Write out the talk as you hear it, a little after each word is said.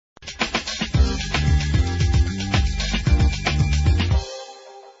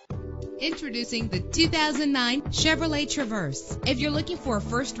Introducing the 2009 Chevrolet Traverse. If you're looking for a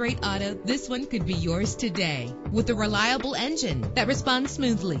first-rate auto, this one could be yours today. With a reliable engine that responds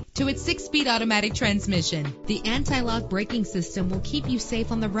smoothly to its 6-speed automatic transmission, the anti-lock braking system will keep you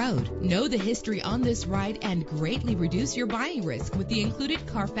safe on the road. Know the history on this ride and greatly reduce your buying risk with the included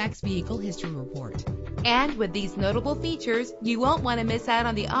Carfax Vehicle History Report. And with these notable features, you won't want to miss out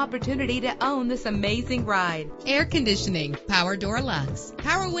on the opportunity to own this amazing ride. Air conditioning, power door locks,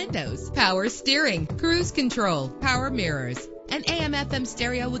 power windows, power steering, cruise control, power mirrors, an AM/FM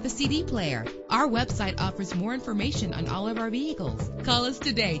stereo with a CD player. Our website offers more information on all of our vehicles. Call us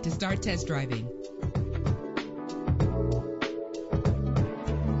today to start test driving.